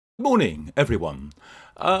Morning, everyone.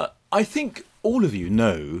 I think all of you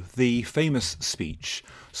know the famous speech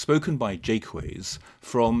spoken by Jaques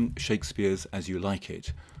from Shakespeare's As You Like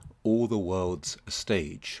It, All the World's a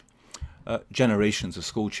Stage. Generations of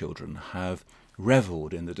schoolchildren have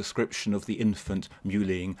revelled in the description of the infant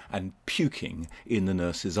mewling and puking in the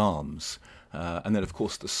nurse's arms. And then, of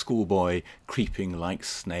course, the schoolboy creeping like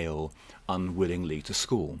snail unwillingly to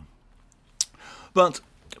school. But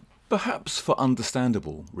perhaps for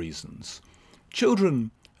understandable reasons, children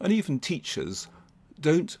and even teachers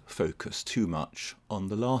don't focus too much on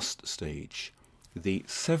the last stage, the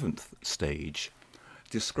seventh stage,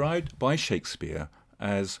 described by Shakespeare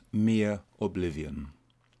as mere oblivion,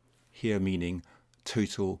 here meaning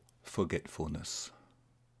total forgetfulness.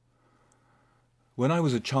 When I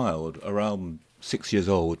was a child, around 6 years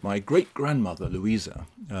old, my great-grandmother Louisa,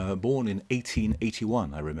 born in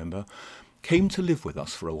 1881, I remember, came to live with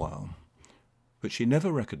us for a while, but she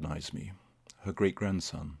never recognised me, her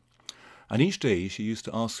great-grandson. And each day she used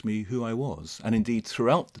to ask me who I was, and indeed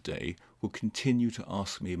throughout the day would continue to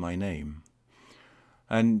ask me my name.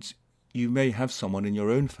 And you may have someone in your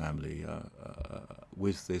own family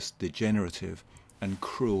with this degenerative and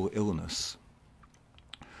cruel illness.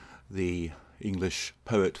 The English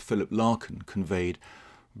poet Philip Larkin conveyed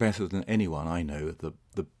better than anyone I know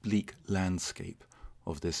the bleak landscape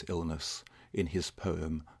of this illness in his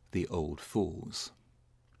poem The Old Fools.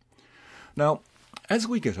 Now, as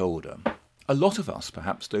we get older, a lot of us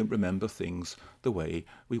perhaps don't remember things the way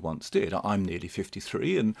we once did. I'm nearly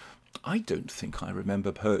 53 and I don't think I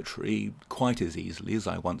remember poetry quite as easily as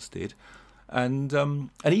I once did. And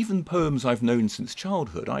even poems I've known since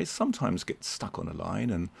childhood, I sometimes get stuck on a line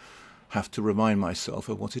and have to remind myself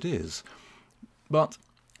of what it is. But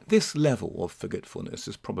this level of forgetfulness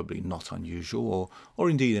is probably not unusual or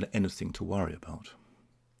indeed anything to worry about.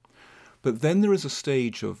 But then there is a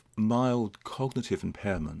stage of mild cognitive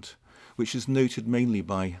impairment, which is noted mainly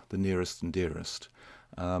by the nearest and dearest,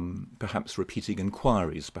 perhaps repeating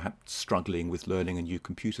inquiries, perhaps struggling with learning a new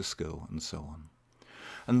computer skill, and so on.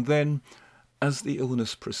 And then, as the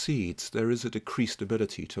illness proceeds, there is a decreased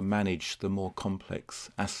ability to manage the more complex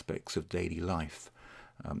aspects of daily life,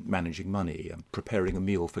 managing money, preparing a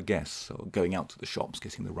meal for guests, or going out to the shops,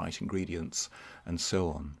 getting the right ingredients, and so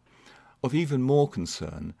on. Of even more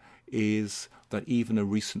concern is that even a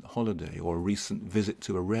recent holiday or a recent visit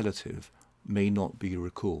to a relative may not be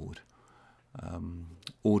recalled.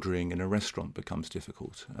 Ordering in a restaurant becomes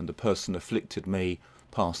difficult, and the person afflicted may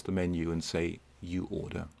pass the menu and say, "You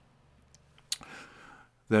order."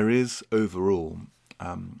 There is overall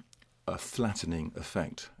a flattening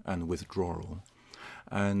effect and withdrawal,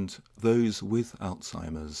 and those with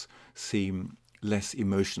Alzheimer's seem less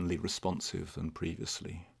emotionally responsive than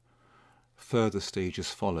previously. Further stages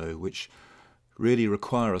follow, which really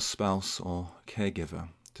require a spouse or caregiver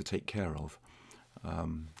to take care of,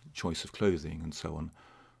 choice of clothing and so on.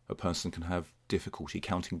 A person can have difficulty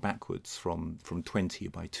counting backwards from 20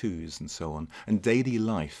 by twos and so on, and daily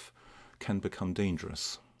life can become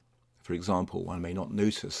dangerous. For example, one may not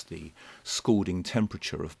notice the scalding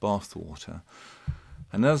temperature of bath water,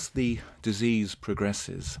 and as the disease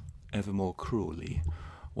progresses ever more cruelly,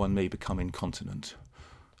 one may become incontinent,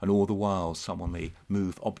 and all the while someone may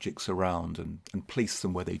move objects around and place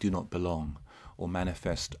them where they do not belong, or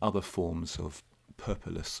manifest other forms of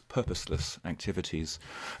purposeless activities.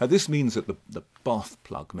 This means that the bath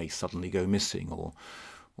plug may suddenly go missing, or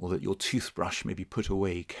that your toothbrush may be put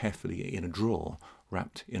away carefully in a drawer,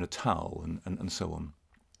 wrapped in a towel, and so on.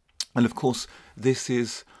 And of course, this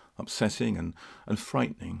is upsetting and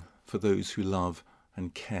frightening for those who love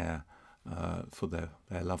and care for their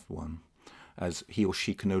loved one, as he or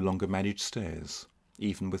she can no longer manage stairs,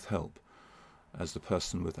 even with help, as the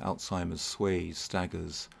person with Alzheimer's sways,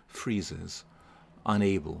 staggers, freezes,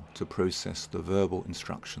 unable to process the verbal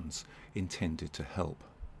instructions intended to help.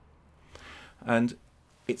 And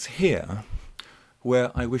it's here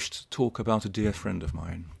where I wish to talk about a dear friend of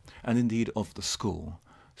mine, and indeed of the school,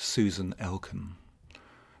 Susan Elkin.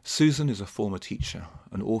 Susan is a former teacher,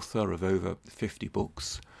 an author of over 50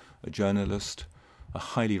 books, a journalist, a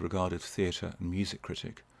highly regarded theatre and music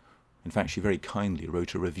critic. In fact, she very kindly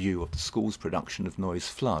wrote a review of the school's production of Noise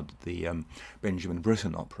Flood, the Benjamin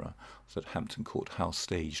Britten opera that Hampton Court House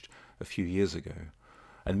staged a few years ago.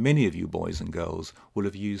 And many of you boys and girls will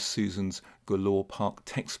have used Susan's Galore Park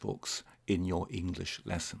textbooks in your English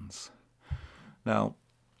lessons. Now,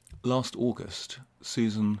 last August,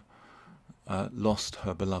 Susan lost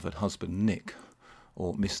her beloved husband Nick,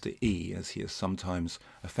 or Mr. E, as he is sometimes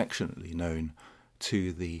affectionately known,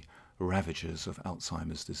 to the ravages of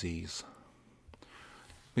Alzheimer's disease.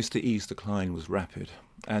 Mr. E's decline was rapid,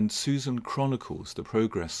 And Susan chronicles the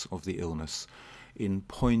progress of the illness in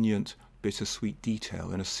poignant, bittersweet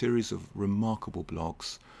detail in a series of remarkable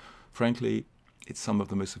blogs. Frankly, it's some of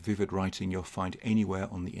the most vivid writing you'll find anywhere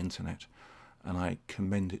on the internet, and I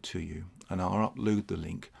commend it to you, and I'll upload the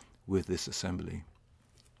link with this assembly.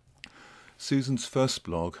 Susan's first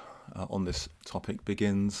blog on this topic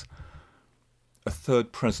begins, "A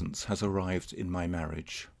third presence has arrived in my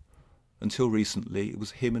marriage. Until recently it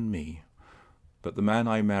was him and me, but the man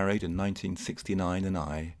I married in 1969 and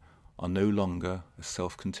I are no longer a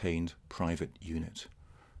self-contained private unit.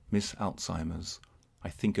 Miss Alzheimer's, I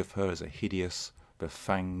think of her as a hideous,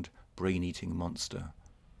 befanged, brain-eating monster,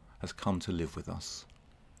 has come to live with us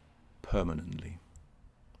permanently."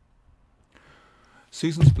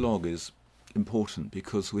 Susan's blog is important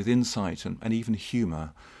because with insight and even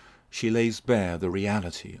humour, she lays bare the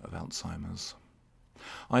reality of Alzheimer's.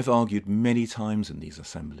 I've argued many times in these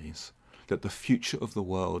assemblies that the future of the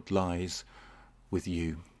world lies with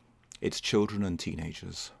you, its children and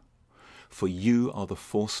teenagers. For you are the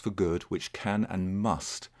force for good which can and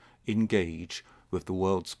must engage with the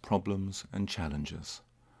world's problems and challenges.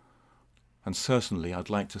 And certainly I'd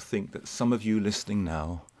like to think that some of you listening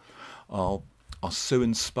now are so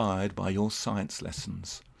inspired by your science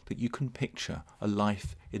lessons that you can picture a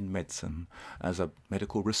life in medicine as a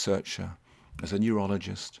medical researcher, as a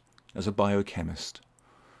neurologist, as a biochemist,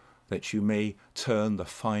 that you may turn the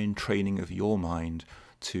fine training of your mind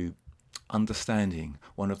to understanding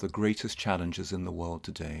one of the greatest challenges in the world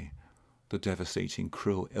today, the devastating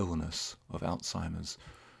cruel illness of Alzheimer's.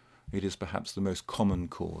 It is perhaps the most common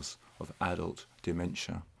cause of adult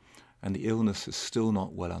dementia, and the illness is still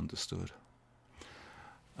not well understood.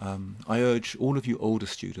 I urge all of you older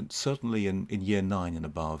students, certainly in year 9 and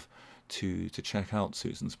above, to check out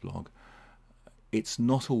Susan's blog. It's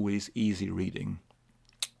not always easy reading,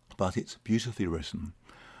 but it's beautifully written.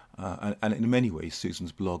 And in many ways,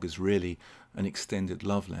 Susan's blog is really an extended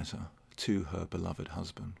love letter to her beloved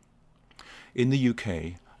husband. In the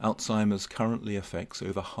UK, Alzheimer's currently affects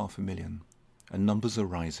over 500,000, and numbers are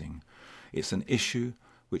rising. It's an issue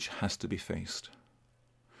which has to be faced.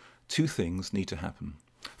 2 things need to happen.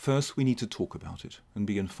 First, we need to talk about it and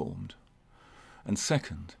be informed. And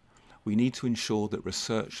second, we need to ensure that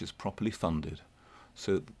research is properly funded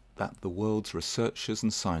so that the world's researchers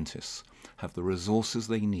and scientists have the resources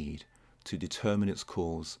they need to determine its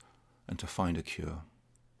cause and to find a cure.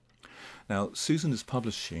 Now, Susan is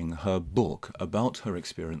publishing her book about her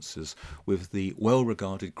experiences with the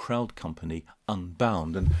well-regarded crowd company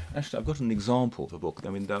Unbound. And actually, I've got an example of the book. I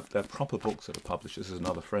mean, they're proper books that are published. This is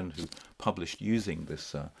another friend who published using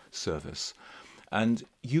this service. And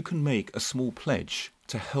you can make a small pledge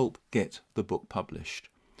to help get the book published.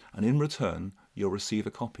 And in return, you'll receive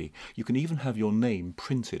a copy. You can even have your name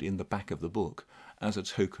printed in the back of the book as a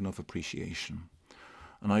token of appreciation.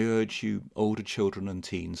 And I urge you, older children and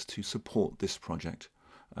teens, to support this project,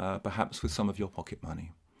 perhaps with some of your pocket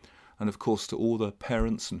money. And of course, to all the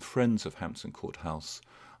parents and friends of Hampton Court House,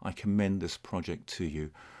 I commend this project to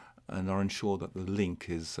you and I'll ensure that the link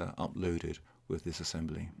is uploaded with this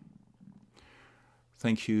assembly.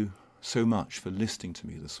 Thank you so much for listening to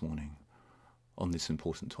me this morning on this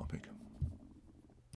important topic.